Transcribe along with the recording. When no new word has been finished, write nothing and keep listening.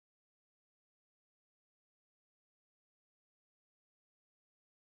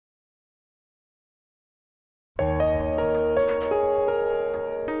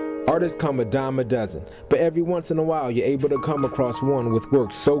Artists come a dime a dozen, but every once in a while you're able to come across one with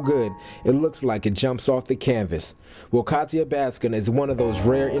work so good it looks like it jumps off the canvas. Well, Katia Baskina is one of those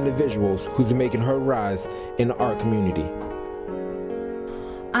rare individuals who's making her rise in the art community.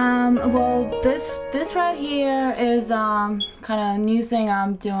 Well, this right here is kind of a new thing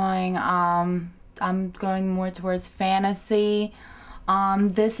I'm doing. I'm going more towards fantasy.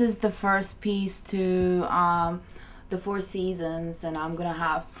 This is the first piece to the 4 seasons, and I'm gonna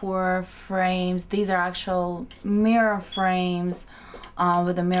have 4 frames. These are actual mirror frames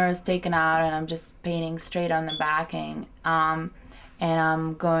with the mirrors taken out, and I'm just painting straight on the backing. And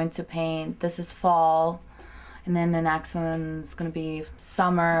I'm going to paint, this is fall, and then the next one's gonna be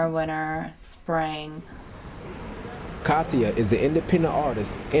summer, winter, spring. Katia is an independent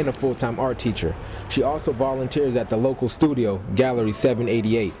artist and a full-time art teacher. She also volunteers at the local studio, Gallery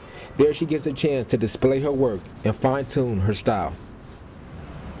 788. There she gets a chance to display her work and fine-tune her style.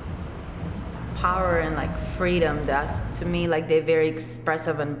 Power and like freedom, that to me, like they're very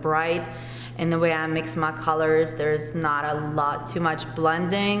expressive and bright. And the way I mix my colors, there's not a lot, too much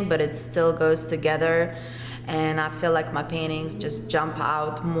blending, but it still goes together. And I feel like my paintings just jump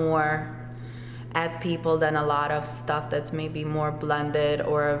out more at people than a lot of stuff that's maybe more blended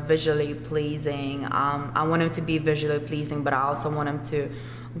or visually pleasing. I want them to be visually pleasing, but I also want them to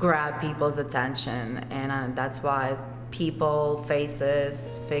grab people's attention, and that's why people,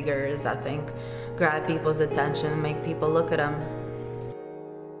 faces, figures, I think, grab people's attention and make people look at them.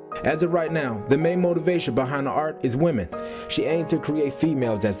 As of right now, the main motivation behind the art is women. She aims to create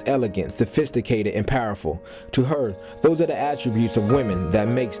females as elegant, sophisticated, and powerful. To her, those are the attributes of women that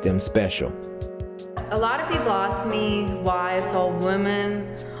makes them special. A lot of people ask me why it's all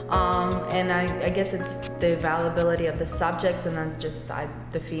women, and I guess it's the availability of the subjects, and that's just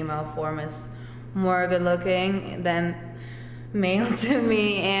the female form is more good looking than male to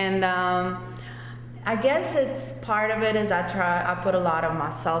me. And I guess it's part of it is I put a lot of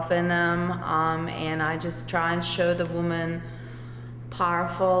myself in them, and I just try and show the woman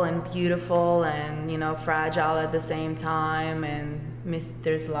powerful and beautiful and, you know, fragile at the same time. And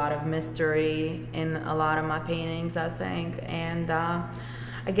there's a lot of mystery in a lot of my paintings, I think. And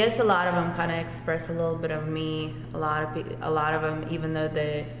I guess a lot of them kind of express a little bit of me. A lot of them, even though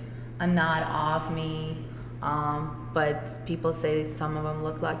they are not of me, but people say some of them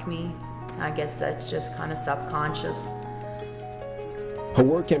look like me. I guess that's just kind of subconscious. Her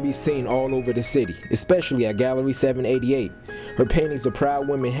work can be seen all over the city, especially at Gallery 788. Her paintings of proud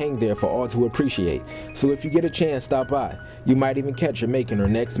women hang there for all to appreciate. So if you get a chance, stop by. You might even catch her making her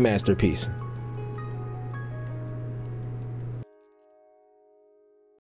next masterpiece.